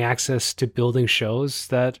 I'm getting access to building shows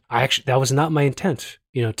that that was not my intent,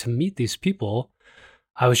 to meet these people.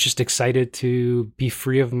 I was just excited to be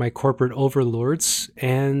free of my corporate overlords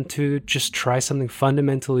and to just try something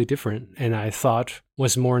fundamentally different. And I thought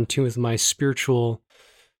was more in tune with my spiritual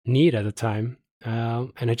need at the time.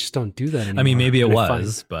 And I just don't do that anymore. I mean, maybe it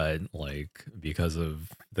was, but like, because of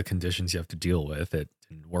the conditions you have to deal with, it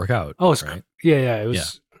didn't work out. Oh, right? Yeah. It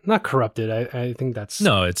was not corrupted. I think that's...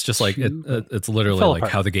 No, it's just like, it's literally like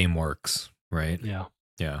how the game works, right? Yeah.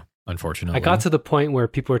 Yeah. Unfortunately, I got to the point where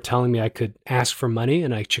people were telling me I could ask for money,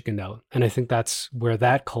 and I chickened out. And I think that's where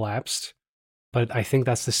that collapsed. But I think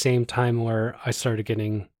that's the same time where I started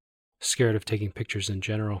getting scared of taking pictures in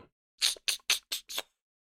general.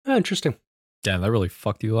 Interesting. Damn, that really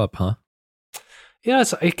fucked you up, huh? Yeah,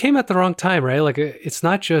 it came at the wrong time, right? Like, it's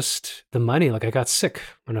not just the money. Like, I got sick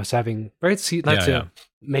when I was having, right? See, not to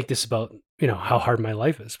make this about, how hard my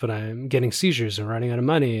life is, but I'm getting seizures and running out of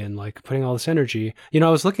money and like putting all this energy. I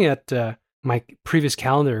was looking at my previous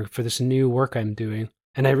calendar for this new work I'm doing,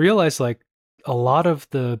 and I realized like a lot of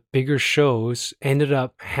the bigger shows ended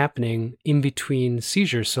up happening in between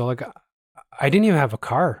seizures. So like, I didn't even have a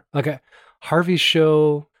car. Like Harvey's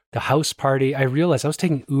show, the house party, I realized I was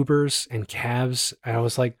taking Ubers and cabs, and I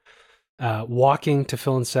was like walking to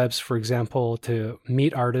Phil and Seb's, for example, to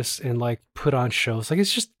meet artists and like put on shows. Like,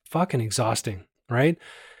 it's just fucking exhausting, right?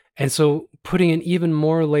 And so putting in even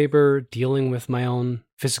more labor, dealing with my own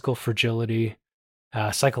physical fragility,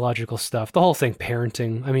 psychological stuff, the whole thing,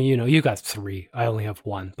 parenting. I mean, you got 3, I only have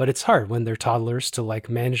 1, but it's hard when they're toddlers to like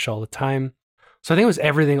manage all the time. So I think it was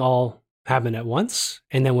everything all happened at once.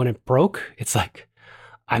 And then when it broke, it's like,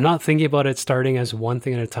 I'm not thinking about it starting as one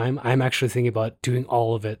thing at a time. I'm actually thinking about doing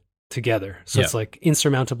all of it together. So it's like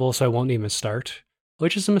insurmountable, so I won't even start,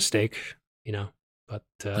 which is a mistake, but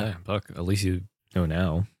Buck, at least you know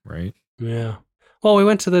now, right? yeah. Well, we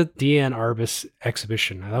went to the Diane Arbus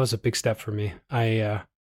exhibition. That was a big step for me. I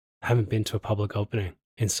haven't been to a public opening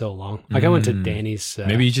in so long. Like I went to Danny's.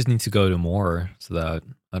 Maybe you just need to go to more so that,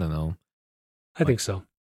 I don't know. I think so.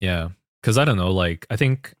 Yeah. Because I don't know, like, I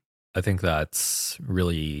think that's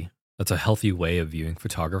a healthy way of viewing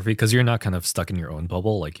photography because you're not kind of stuck in your own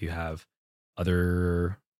bubble. Like you have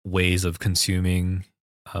other ways of consuming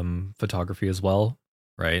photography as well,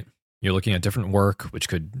 right? You're looking at different work, which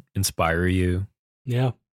could inspire you.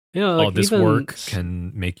 Yeah. All this work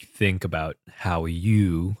can make you think about how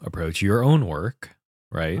you approach your own work,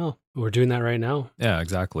 right? Oh, we're doing that right now. Yeah,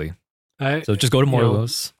 exactly. So just go to more of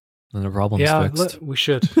those, and the problem's fixed. We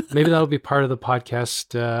should. Maybe that'll be part of the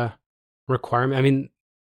podcast requirement. I mean,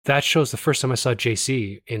 that shows the first time I saw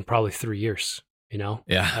JC in probably 3 years,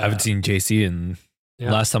 Yeah, I haven't seen JC in...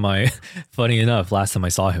 Yeah. Last time I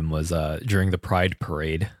saw him was during the Pride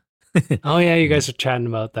Parade. Oh yeah, you guys are chatting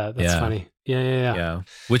about that. That's funny. Yeah.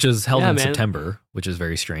 Which is held in September, which is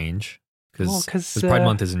very strange because Pride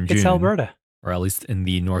Month is in June. It's Alberta, or at least in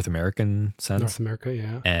the North American sense. North America,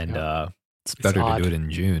 yeah. And it's better to do it in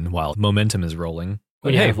June while momentum is rolling.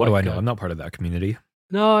 But hey, what do I know? I'm not part of that community.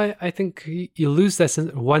 No, I think you lose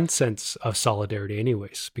that one sense of solidarity,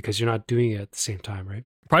 anyways, because you're not doing it at the same time, right?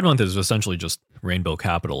 Pride Month is essentially just rainbow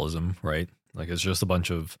capitalism, right? Like it's just a bunch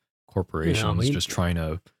of corporations just trying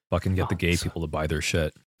to fucking get the gay people to buy their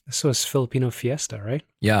shit. So it's Filipino Fiesta, right?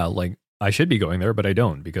 Yeah, like I should be going there, but I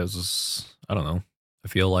don't because I don't know. I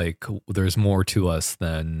feel like there's more to us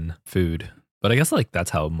than food. But I guess like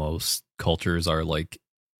that's how most cultures are, like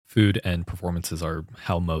food and performances are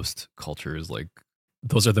how most cultures, like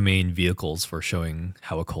those are the main vehicles for showing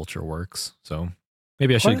how a culture works. So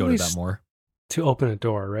maybe I should go to that more. To open a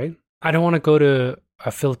door, right? I don't want to go to a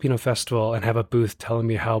Filipino festival and have a booth telling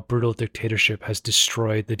me how brutal dictatorship has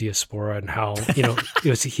destroyed the diaspora and how,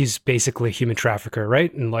 he's basically a human trafficker,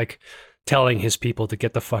 right? And like telling his people to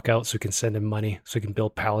get the fuck out so he can send him money, so he can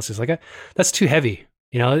build palaces. Like that's too heavy.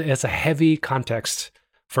 It's a heavy context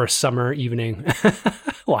for a summer evening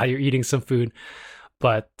while you're eating some food.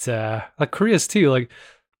 But like Korea's too, like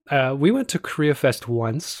we went to Korea Fest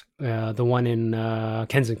once, the one in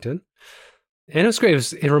Kensington. And it was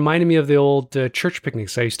great. It reminded me of the old church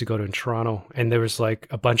picnics I used to go to in Toronto. And there was like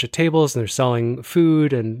a bunch of tables and they're selling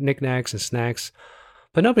food and knickknacks and snacks.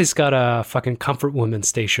 But nobody's got a fucking comfort woman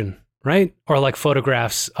station, right? Or like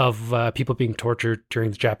photographs of people being tortured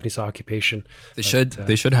during the Japanese occupation. They should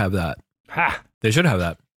have that. Ha! They should have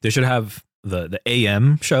that. They should have the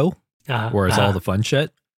AM show where it's all the fun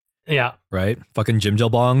shit. Yeah. Right? Fucking Jim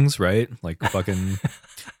Bongs, right? Like fucking...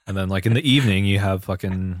 And then like in the evening you have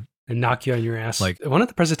fucking... And knock you on your ass. Like one of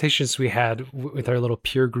the presentations we had with our little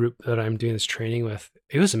peer group that I'm doing this training with,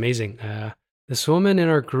 it was amazing. This woman in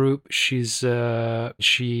our group, she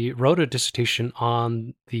wrote a dissertation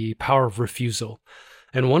on the power of refusal.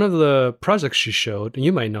 And one of the projects she showed, and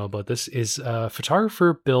you might know about this, is a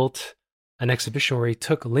photographer built an exhibition where he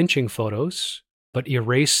took lynching photos, but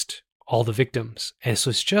erased all the victims. And so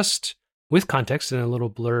it's just, with context and a little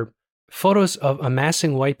blurb, photos of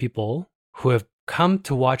amassing white people who have come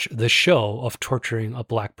to watch the show of torturing a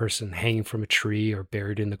black person hanging from a tree or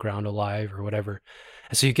buried in the ground alive or whatever.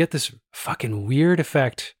 And so you get this fucking weird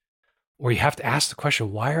effect where you have to ask the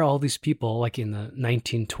question, why are all these people like in the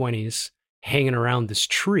 1920s hanging around this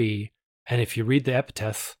tree? And if you read the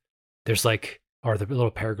epitaph, there's like, or the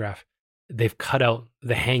little paragraph, they've cut out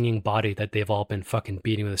the hanging body that they've all been fucking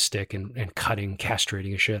beating with a stick and cutting,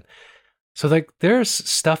 castrating and shit. So like there's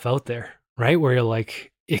stuff out there, right? Where you're like,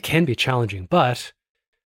 it can be challenging, but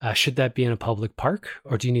should that be in a public park,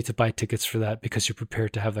 or do you need to buy tickets for that because you're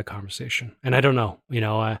prepared to have that conversation? And I don't know,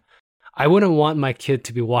 I wouldn't want my kid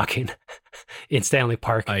to be walking in Stanley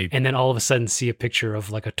Park and then all of a sudden see a picture of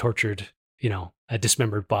like a tortured, a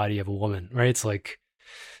dismembered body of a woman, right? It's like,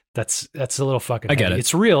 that's a little fucking I get heavy. it.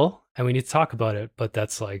 It's real and we need to talk about it, but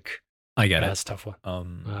that's like, I get it. That's a tough one.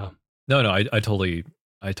 No, I totally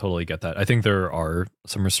get that. I think there are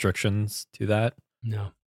some restrictions to that.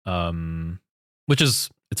 No. Which is,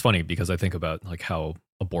 it's funny because I think about like how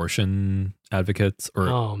abortion advocates or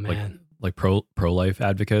like pro-life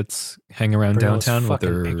advocates hang around downtown with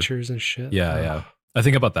their pictures and shit. Yeah. I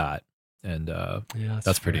think about that, and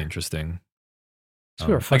that's pretty interesting.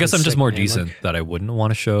 I guess I'm just more decent that I wouldn't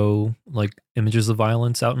want to show like images of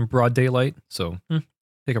violence out in broad daylight. So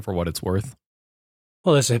take it for what it's worth.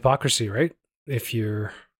 Well, there's a hypocrisy, right? If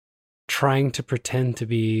you're trying to pretend to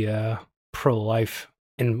be pro-life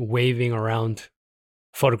and waving around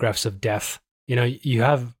photographs of death, you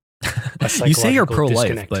have You say you're psychological pro-life,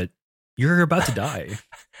 disconnect. but you're about to die.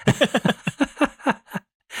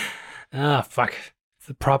 Fuck.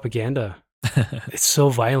 The propaganda. It's so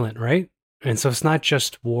violent, right? And so it's not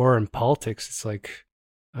just war and politics. It's like,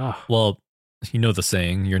 Well, you know the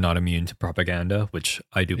saying, you're not immune to propaganda, which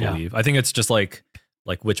I do Yeah. believe. I think it's just like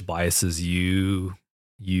which biases you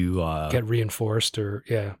get reinforced or,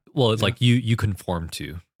 well, it's like you conform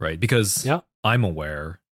to, right? Because Yeah. I'm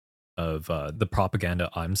aware of the propaganda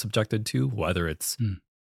I'm subjected to, whether it's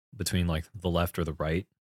between like the left or the right.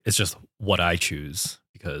 It's just what I choose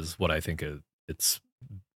because what I think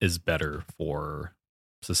is better for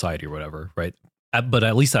society or whatever, right? But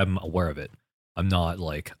at least I'm aware of it. I'm not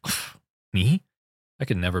like me. I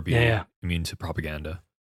could never be immune to propaganda,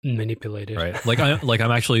 manipulated. right?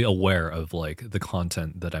 I'm actually aware of like the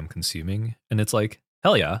content that I'm consuming, and it's like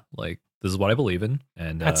hell yeah, like this is what I believe in,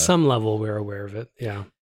 and At some level, we're aware of it. Yeah.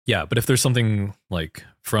 yeah. But if there's something like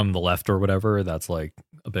from the left or whatever that's like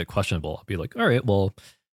a bit questionable, I'll be like, all right, well,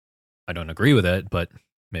 I don't agree with it, but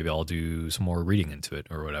maybe I'll do some more reading into it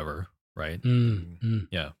or whatever, right?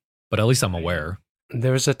 Yeah, but at least I'm aware.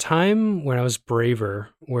 There was a time when I was braver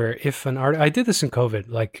where if an I did this in COVID,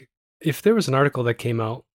 like if there was an article that came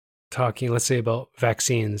out talking, let's say about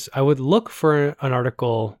vaccines, I would look for an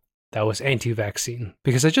article that was anti-vaccine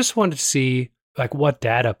because I just wanted to see like what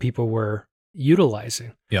data people were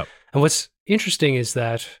utilizing. Yep. And what's interesting is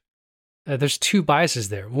that there's two biases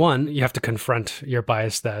there. One, you have to confront your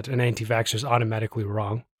bias that an anti-vaxxer is automatically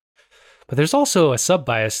wrong. But there's also a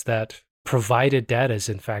sub-bias that provided data is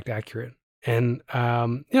in fact accurate. And,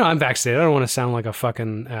 I'm vaccinated. I don't want to sound like a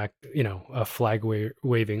fucking, a flag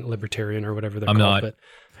waving libertarian or whatever they're I'm called. not. But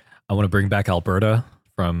I want to bring back Alberta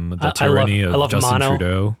from the I tyranny love of Justin mono.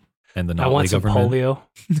 Trudeau and the I want some government.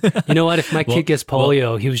 polio. You know what? If my kid gets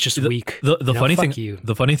polio, he was just weak. The funny fuck thing, you.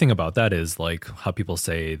 the funny thing about that is like how people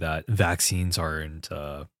say that vaccines aren't,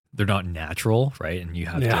 they're not natural, right? And you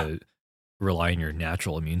have to rely on your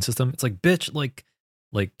natural immune system. It's like, bitch,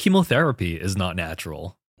 like chemotherapy is not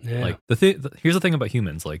natural. Yeah. Like here's the thing about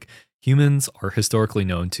humans. Like humans are historically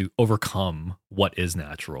known to overcome what is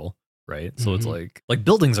natural, right? So it's like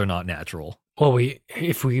buildings are not natural. Well,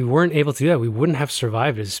 if we weren't able to do that, we wouldn't have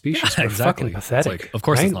survived as a species. Yeah, We're exactly. fucking pathetic. It's like, of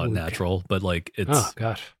course, right? it's not natural, but like Oh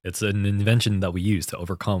god, it's an invention that we use to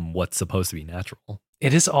overcome what's supposed to be natural.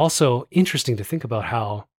 it is also interesting to think about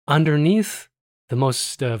how underneath the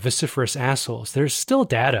most vociferous assholes, there's still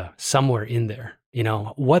data somewhere in there. You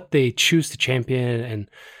know what they choose to champion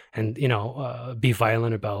and be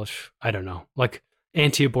violent about. I don't know, like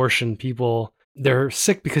anti-abortion people. They're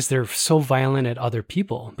sick because they're so violent at other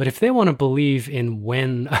people. But if they want to believe in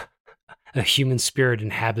when a human spirit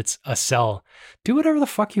inhabits a cell, do whatever the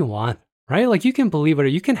fuck you want, right? Like you can believe it, or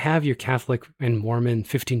you can have your Catholic and Mormon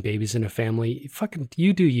 15 babies in a family. Fucking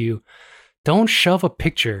you do you. Don't shove a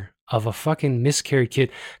picture of a fucking miscarried kid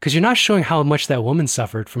because you're not showing how much that woman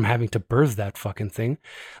suffered from having to birth that fucking thing.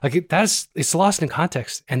 Like it's lost in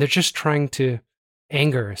context, and they're just trying to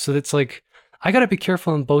anger. So it's like I gotta be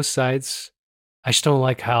careful on both sides. I just don't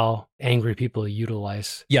like how angry people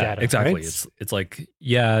utilize data. Exactly. Right? It's like,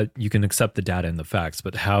 yeah, you can accept the data and the facts,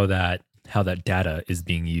 but how that data is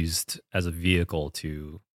being used as a vehicle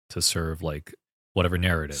to serve like whatever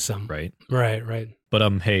narrative, right? Right.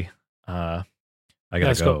 But hey, I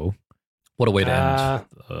gotta go. What a way to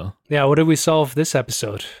end. Yeah, what did we solve this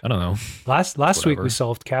episode? I don't know. Last week we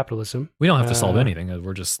solved capitalism. We don't have to solve anything.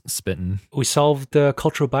 We're just spitting. We solved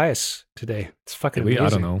cultural bias today. It's fucking amazing. I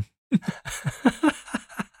don't know.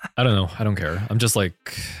 I don't know. I don't care. I'm just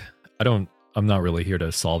like, I'm not really here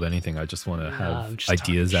to solve anything. I just want to have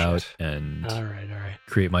ideas out and all right.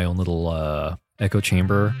 create my own little echo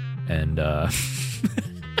chamber and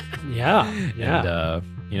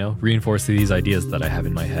and reinforce these ideas that I have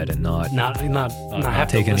in my head and not have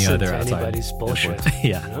take to any listen other to outside anybody's bullshit.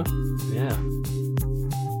 Yeah. You know? Yeah.